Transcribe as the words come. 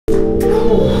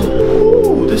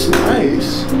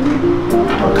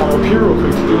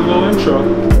do a little intro.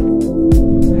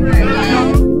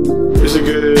 It's a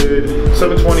good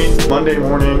 7:20 Monday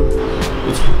morning.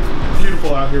 It's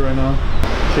beautiful out here right now.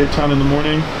 Cape Town in the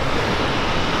morning.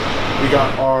 We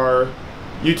got our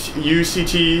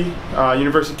UCT,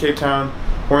 University of Cape Town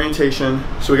orientation.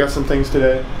 So we got some things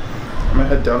today. I'm gonna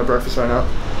head down to breakfast right now.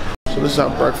 So this is how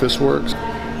breakfast works.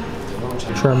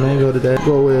 Try mango today.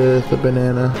 Go with the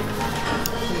banana.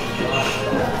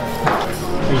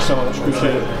 Thank you so much.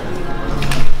 Appreciate it.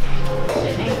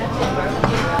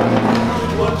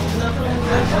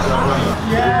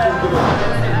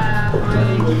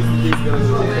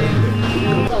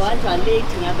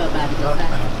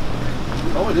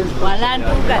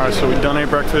 Alright, so we done ate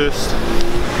breakfast.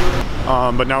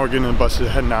 But now we're getting in the bus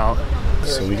heading out.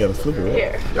 So we gotta flip it,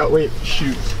 right? Oh, wait,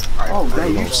 shoot. Oh, dang.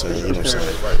 You know what I'm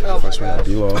saying? First one,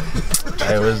 B-Law.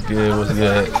 Hey, what's good? What's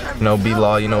good? You know,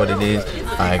 B-Law, you know what it is.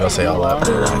 I ain't gonna say all that.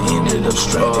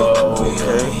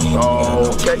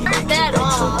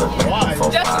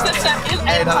 Just a second.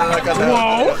 Hey, like I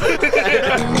know.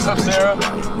 What's up, Sarah?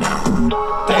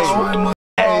 Hey.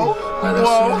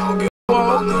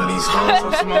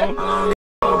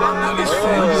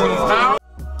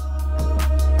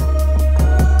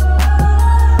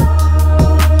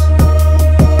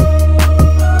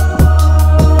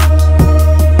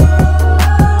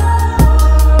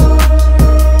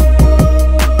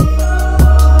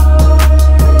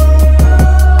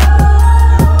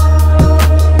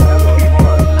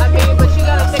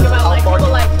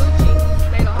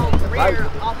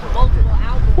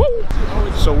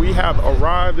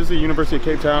 This is the University of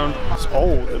Cape Town. It's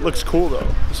old. It looks cool though.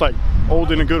 It's like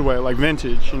old in a good way, like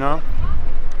vintage, you know?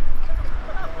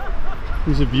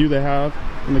 Here's a view they have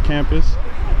from the campus.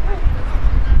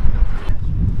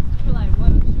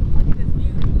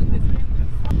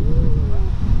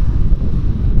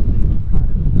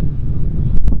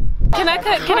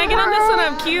 Can I get on this one?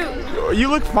 I'm cute. You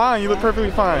look fine. You look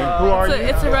perfectly fine. Who are you?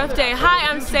 It's a rough day. Hi,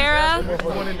 I'm Sarah.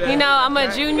 You know, I'm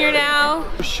a junior now.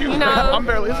 Shoot, you know, I'm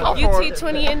barely UT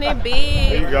 20 in there big.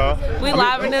 There you go. We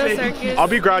live in the circus. I'll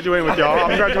be graduating with y'all.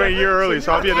 I'm graduating a year early,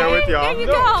 so I'll be there with y'all. There you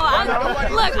go.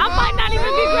 Look, I might not even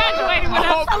be graduating with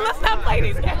us, so let's not play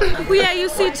these games. We at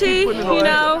UCT, you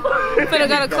know, finna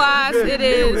go to class. It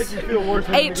is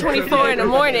 8:24 in the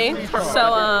morning,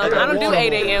 so I don't do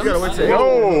 8 a.m.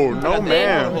 No,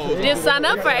 ma'am. Didn't sign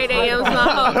up for 8 a.m. my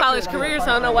whole college career, so I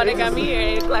don't know why they got me here.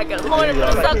 It's like in the morning,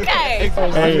 but it's okay.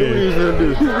 Hey.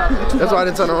 That's why I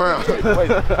didn't turn around.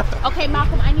 Okay,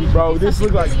 Malcolm, I need you. Bro, this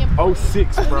looks like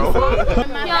 06, bro.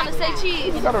 Y'all to say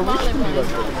cheese.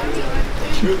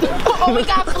 Oh, we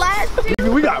got flash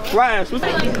too. We got flash.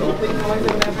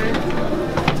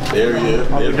 There he is.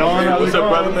 How's it going? What's up,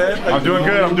 brother, man? I'm doing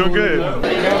good. I'm doing good.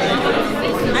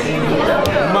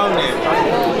 Good morning.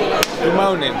 Good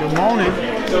morning. Good morning.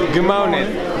 Good morning.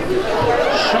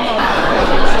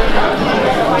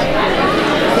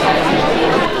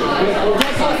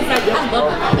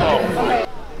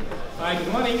 Hi,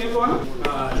 good morning everyone.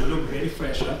 You look very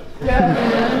fresh, huh?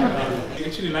 We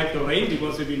actually like the rain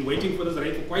because we've been waiting for this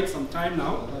rain for quite some time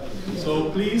now. So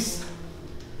please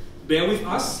bear with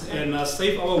us and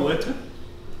save our water.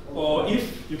 Or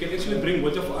if you can actually bring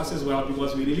water for us as well,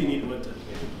 because we really need water.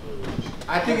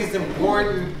 I think it's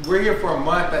important, we're here for a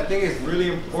month, I think it's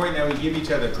really important that we give each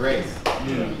other grace.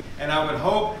 Yeah. And I would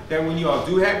hope that when you all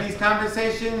do have these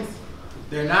conversations,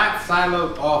 they're not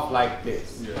siloed off like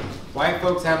this. Yeah. White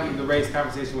folks having the race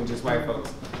conversation with just white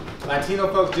folks. Latino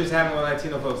folks just having with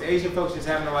Latino folks. Asian folks just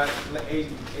having with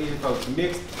Asian folks.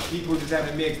 Mixed people just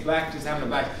having mixed. Black just having a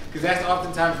black. Because that's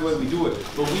oftentimes the way we do it.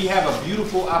 But we have a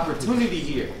beautiful opportunity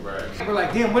here. Right. We're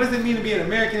like, damn, what does it mean to be an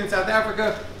American in South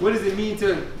Africa? What does it mean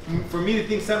for me to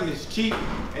think something is cheap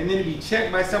and then to be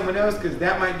checked by someone else? Because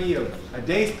that might be a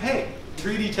day's pay.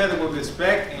 Treat each other with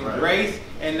respect and grace,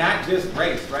 and not just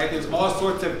race, right? There's all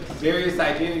sorts of various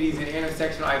identities and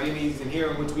intersectional identities in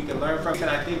here in which we can learn from. And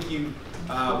I think you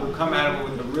will come out of it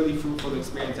with a really fruitful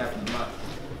experience after the month.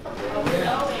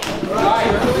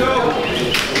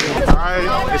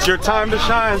 Alright, it's your time to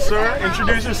shine, sir.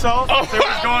 Introduce yourself. Say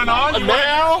what's going on.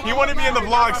 He wanted me in the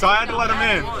vlog, so I had to let him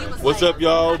in. What's up,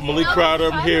 y'all? Malik Crowder.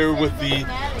 I'm here with the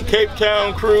Cape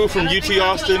Town crew from UT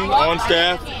Austin on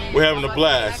staff. We're having a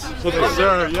blast. Yes,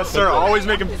 sir. Yes, sir. Always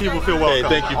making people feel welcome.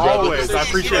 Hey, thank you, brother. Always. I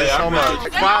appreciate it so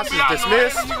much. Class is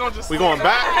dismissed. We're going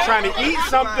back, trying to eat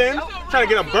something, trying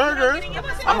to get a burger.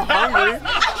 I'm hungry.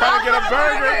 Trying to get a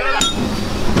burger.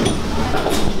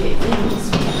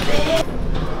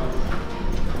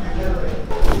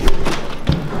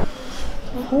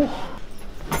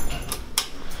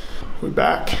 We're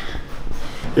back.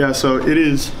 Yeah, so it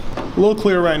is a little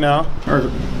clear right now,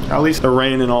 or at least the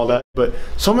rain and all that. But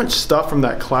so much stuff from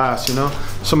that class, you know,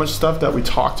 so much stuff that we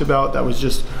talked about that was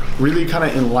just really kind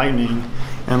of enlightening.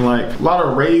 And like a lot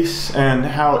of race and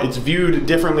how it's viewed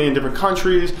differently in different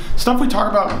countries, stuff we talk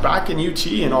about back in UT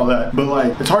and all that. But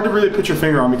like, it's hard to really put your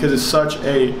finger on because it's such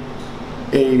a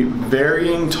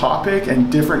varying topic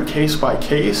and different case by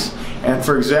case. And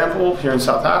for example, here in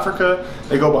South Africa,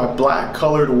 they go by black,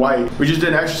 colored, white. We just did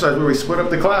an exercise where we split up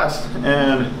the class,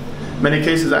 and in many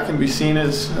cases that can be seen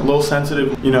as a little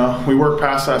sensitive. You know, we work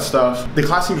past that stuff. The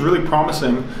class seems really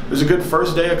promising. It was a good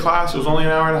first day of class. It was only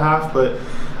an hour and a half, but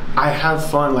I had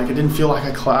fun. Like, it didn't feel like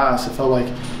a class. It felt like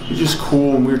it was just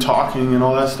cool, and we were talking and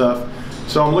all that stuff.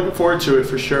 So I'm looking forward to it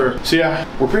for sure. So yeah,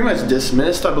 we're pretty much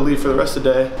dismissed, I believe, for the rest of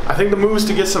the day. I think the move is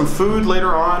to get some food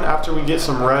later on after we get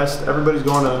some rest. Everybody's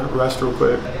going to rest real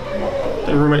quick.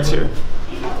 The roommate's here.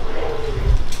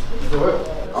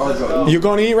 What? You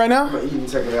going to eat right now? I'm eating,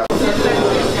 check it out.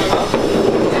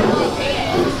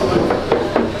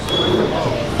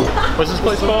 What's this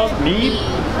place called? Need?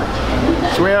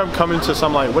 So we have come into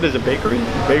some, like, what is it, bakery?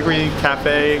 Bakery,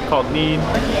 cafe called Need.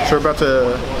 So we're about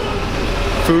to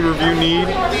food review Need,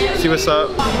 see what's up.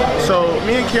 So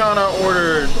me and Kiana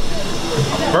ordered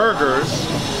burgers,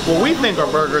 what we think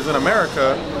are burgers in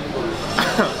America,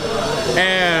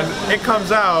 and it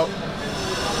comes out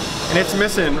and it's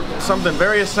missing something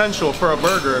very essential for a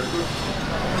burger.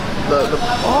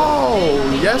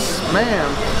 Oh, yes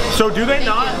ma'am. So do they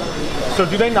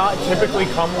not typically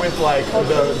come with like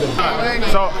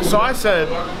so I said,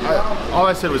 all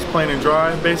I said was plain and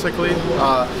dry basically,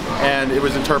 and it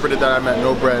was interpreted that I meant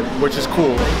no bread, which is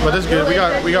cool, but this is good.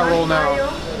 We got roll now.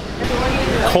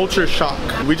 Culture shock.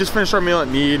 We just finished our meal at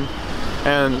Need,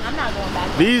 and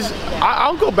these,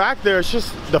 I'll go back there. It's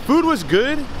just, the food was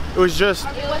good. It was just,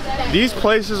 these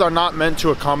places are not meant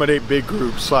to accommodate big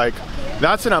groups. Like,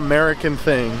 that's an American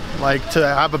thing. Like, to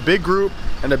have a big group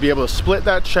and to be able to split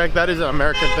that check, that is an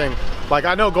American thing. Like,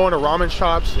 I know going to ramen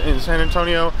shops in San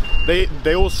Antonio, they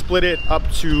will split it up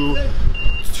to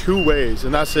 2 ways,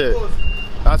 and that's it.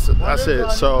 That's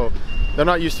it. So they're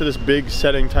not used to this big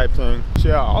setting type thing. So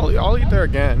yeah, I'll eat there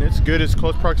again. It's good. It's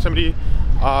close proximity.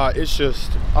 It's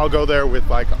just, I'll go there with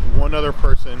like one other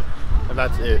person, and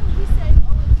that's it.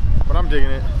 But I'm digging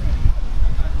it.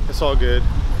 It's all good.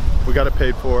 We got it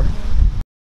paid for.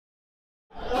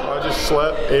 So I just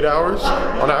slept 8 hours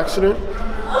on accident.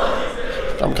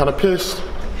 I'm kind of pissed.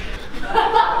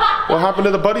 What happened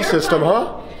to the buddy system,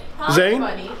 huh? Zane?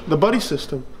 The buddy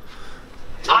system.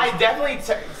 I definitely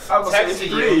texted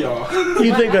you.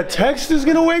 You think a text is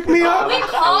gonna wake me up? We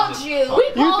called you.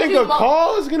 You think a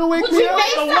call is gonna wake me up?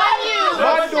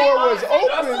 My door was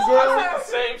open, girl.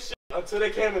 Same shit until they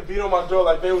came and beat on my door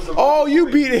like they was. Oh,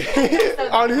 you beat it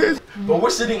on his. But we're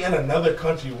sitting in another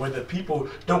country where the people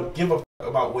don't give a f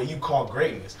about what you call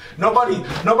greatness. Nobody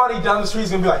down the street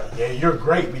is gonna be like, yeah, you're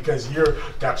great because you're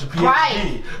got your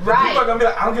PhD. Right. People are gonna be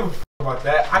like, I don't give a f about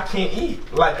that. I can't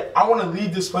eat. Like, I want to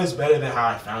leave this place better than how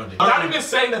I found it. I'm not even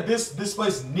saying that this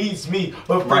place needs me,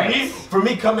 but for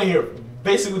me coming here,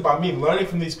 basically by me learning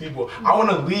from these people, I want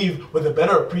to leave with a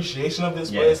better appreciation of this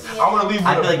place. I want to leave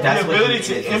with the ability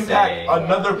to impact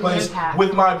another place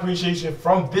with my appreciation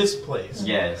from this place.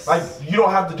 Yes. Like, you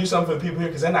don't have to do something for the people here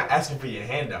because they're not asking for your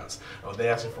handouts. Oh,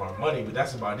 they're asking for our money, but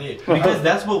that's about it. Because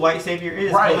that's what white savior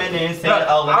is. Right. Come in and say,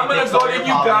 oh, I'm going to go to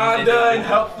Uganda and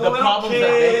help the little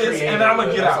kids, and then I'm going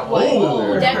to get out.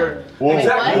 Ooh.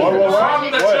 Exactly.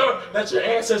 That your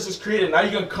ancestors created. Now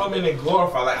you're gonna come in and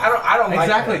glorify. Like, I don't like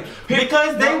that.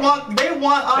 Because they want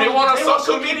a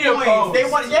social media post. They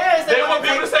want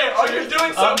people to say, oh, you're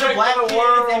doing something for the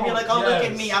world. And be like, oh, look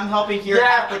at me, I'm helping here in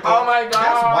Africa. Oh my God.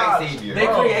 That's white savior. They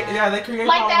create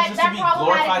like that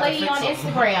problematic lady on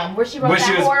Instagram where she wrote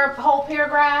that whole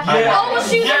paragraph. Oh, was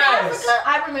she in Africa?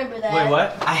 I remember that. Wait,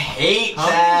 what? I hate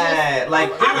that. Like,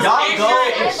 y'all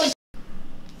go.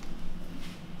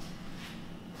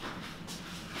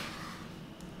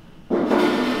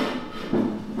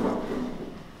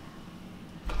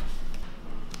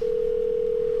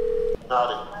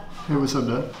 Hey, what's up,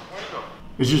 Dad?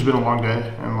 It's just been a long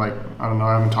day, and like, I don't know,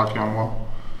 I haven't talked to you in a while.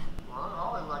 Well, I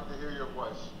always like to hear your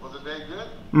voice. Was the day good?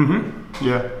 Mm-hmm,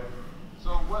 yeah.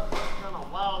 So what kind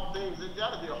of wild things? It's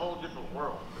gotta be a whole different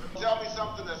world. Tell me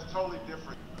something that's totally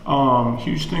different.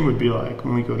 Huge thing would be like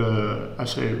when we go to, I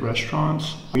say,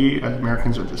 restaurants, we as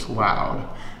Americans are just loud.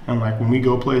 And like when we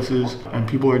go places and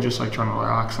people are just like trying to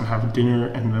relax and have dinner,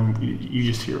 and then you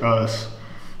just hear us.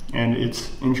 And it's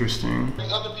interesting.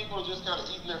 Other people are just kind of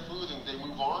eating their food and they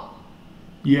move on?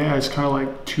 Yeah, it's kind of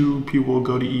like 2 people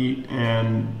go to eat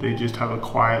and they just have a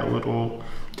quiet little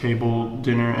table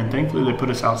dinner, and thankfully they put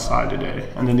us outside today.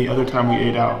 And then the other time we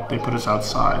ate out, they put us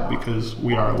outside because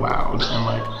we are loud and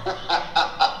like,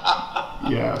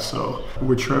 yeah, so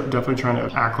we're definitely trying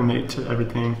to acclimate to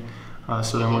everything.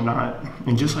 So then we're not,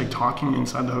 and just like talking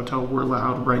inside the hotel, we're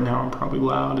loud. Right now I'm probably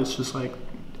loud. It's just like,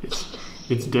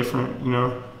 it's different, you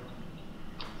know?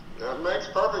 Yeah, it makes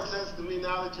perfect sense to me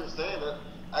now that you're saying it.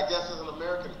 I guess as an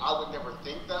American, I would never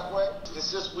think that way.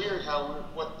 It's just weird how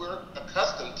what we're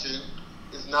accustomed to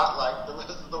is not like the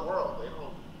rest of the world.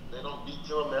 They don't beat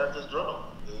to America's drum.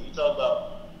 And you talk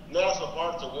about national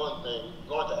parks are one thing,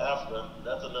 going to Africa,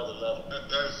 that's another level.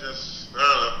 That's just, I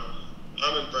don't know,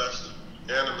 I'm impressed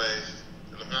and amazed,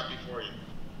 and I'm happy for you.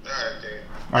 All right, Dave.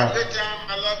 Have a good time.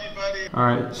 I love you, buddy. All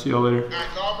right, see y'all later. All right,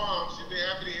 call Mom. She'll be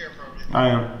happy to hear from you. I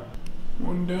am.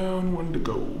 One down, one to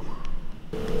go.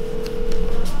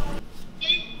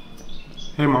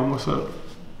 Hey, Mom, what's up?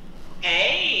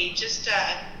 Hey, just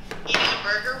eating a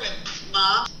burger with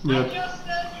Mom. Yeah.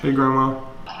 Hey, Grandma.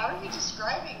 How are you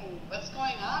describing what's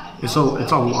going on? It's a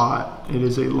lot. It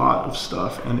is a lot of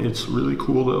stuff, and it's really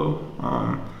cool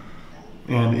though.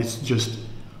 And it's just,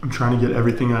 I'm trying to get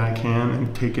everything that I can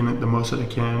and taking it the most that I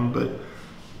can,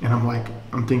 and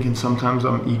I'm thinking sometimes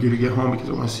I'm eager to get home because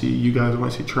I want to see you guys, I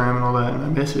want to see Tram and all that, and I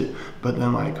miss it. But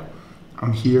then like,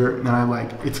 I'm here and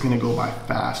it's gonna go by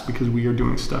fast because we are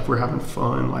doing stuff, we're having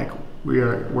fun, like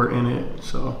we're in it,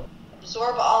 so.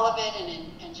 Absorb all of it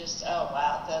and just, oh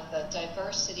wow, the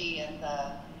diversity and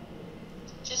the,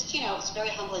 just, you know, it's very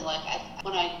humbling. Like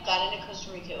when I got into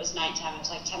Costa Rica, it was nighttime, it was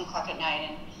like 10 o'clock at night,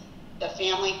 and the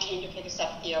family came to pick us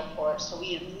up at the airport, so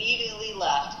we immediately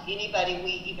left anybody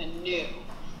we even knew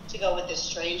to go with this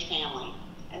strange family.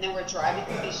 And then we're driving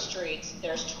through these streets,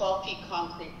 there's 12 feet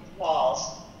concrete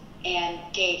walls and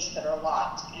gates that are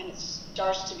locked, and it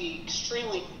starts to be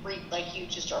extremely like you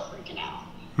just are freaking out.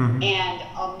 Mm-hmm. And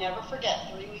I'll never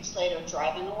forget 3 weeks later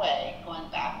driving away, going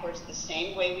backwards the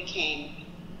same way we came,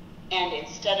 and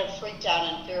instead of freaked out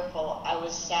and fearful, I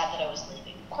was sad that I was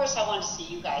leaving. Of course, I wanted to see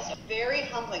you guys. Very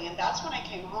humbling, and that's when I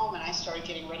came home and I started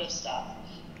getting rid of stuff.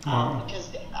 Because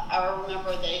I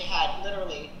remember they had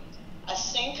literally a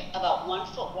sink about 1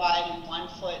 foot wide and 1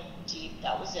 foot deep.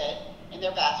 That was it in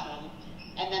their bathroom.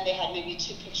 And then they had maybe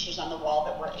 2 pictures on the wall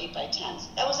that were 8 by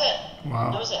 10s. That was it.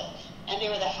 Wow. That was it. And they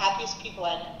were the happiest people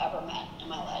I'd ever met in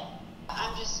my life.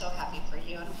 I'm just so happy for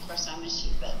you, and of course I miss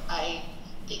you. But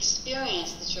the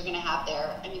experience that you're going to have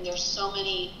there, I mean, there's so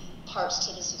many parts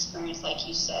to this experience, like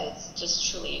you said. It's just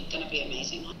truly going to be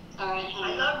amazing. All right,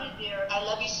 honey. I love you, dear. I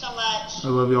love you so much. I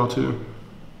love y'all too.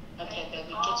 Okay, baby.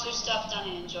 Get your stuff done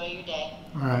and enjoy your day.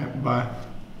 All right, bye.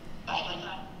 Bye, honey.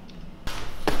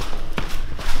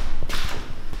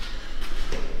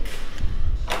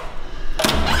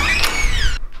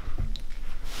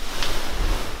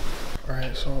 All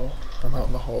right, so I'm out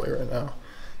in the hallway right now.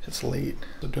 It's late.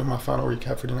 I'm doing my final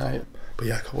recap for tonight. But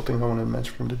yeah, a couple things I wanted to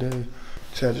mention from today.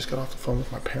 So I just got off the phone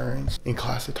with my parents. In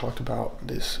class, they talked about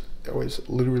this. There was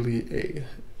literally a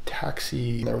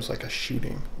taxi. There was like a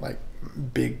shooting, like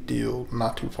big deal,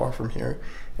 not too far from here.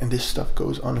 And this stuff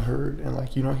goes unheard. And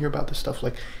like, you don't hear about this stuff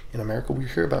like in America. We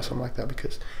hear about something like that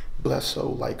because that's so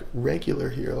like regular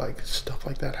here. Like stuff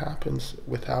like that happens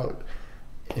without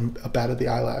a bat of the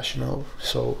eyelash, you know?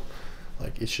 So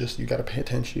like, it's just, you gotta pay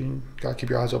attention, gotta keep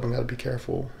your eyes open, gotta be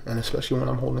careful. And especially when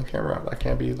I'm holding the camera out, I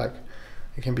can't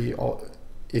be all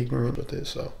ignorant with this.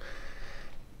 So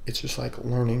it's just like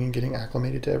learning and getting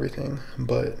acclimated to everything.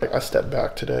 But like, I stepped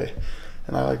back today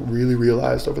and I like really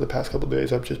realized over the past couple of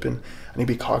days, I need to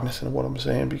be cognizant of what I'm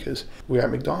saying, because we're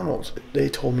at McDonald's. They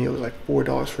told me it was like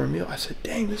 $4 for a meal. I said,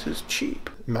 dang, this is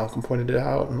cheap. Malcolm pointed it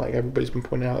out, and like everybody's been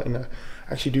pointing out, and I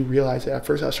actually do realize it. At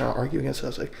first I was trying to argue against it. I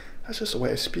was like, that's just the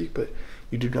way I speak, but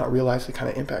you do not realize the kind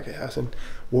of impact it has. And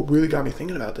what really got me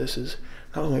thinking about this is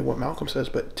not only what Malcolm says,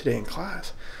 but today in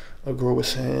class, a girl was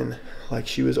saying, like,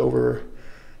 she was over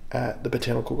at the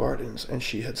Botanical Gardens and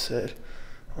she had said,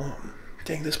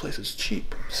 dang, this place is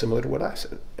cheap, similar to what I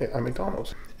said at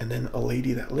McDonald's. And then a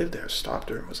lady that lived there stopped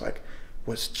her and was like,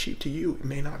 what's cheap to you, it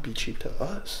may not be cheap to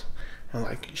us. And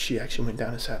like, she actually went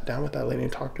down and sat down with that lady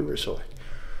and talked to her. So like,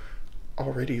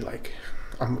 already, like,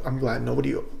 I'm glad I'm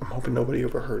hoping nobody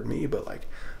overheard me, but like,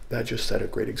 that just set a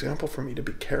great example for me to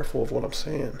be careful of what I'm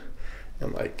saying.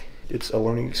 And like, it's a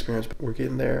learning experience, but we're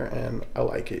getting there and I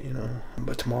like it, you know.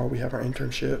 But tomorrow we have our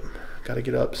internship. Got to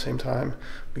get up same time.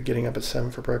 We're getting up at 7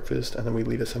 for breakfast, and then we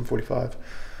leave at 7:45.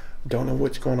 Don't know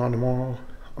what's going on tomorrow.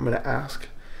 I'm gonna ask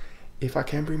if I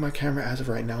can bring my camera. As of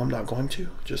right now, I'm not going to,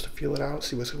 just to feel it out,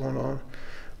 see what's going on.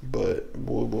 But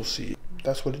we'll see.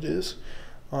 That's what it is.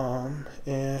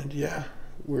 And yeah,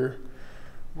 we're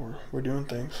doing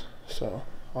things. So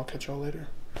I'll catch y'all later.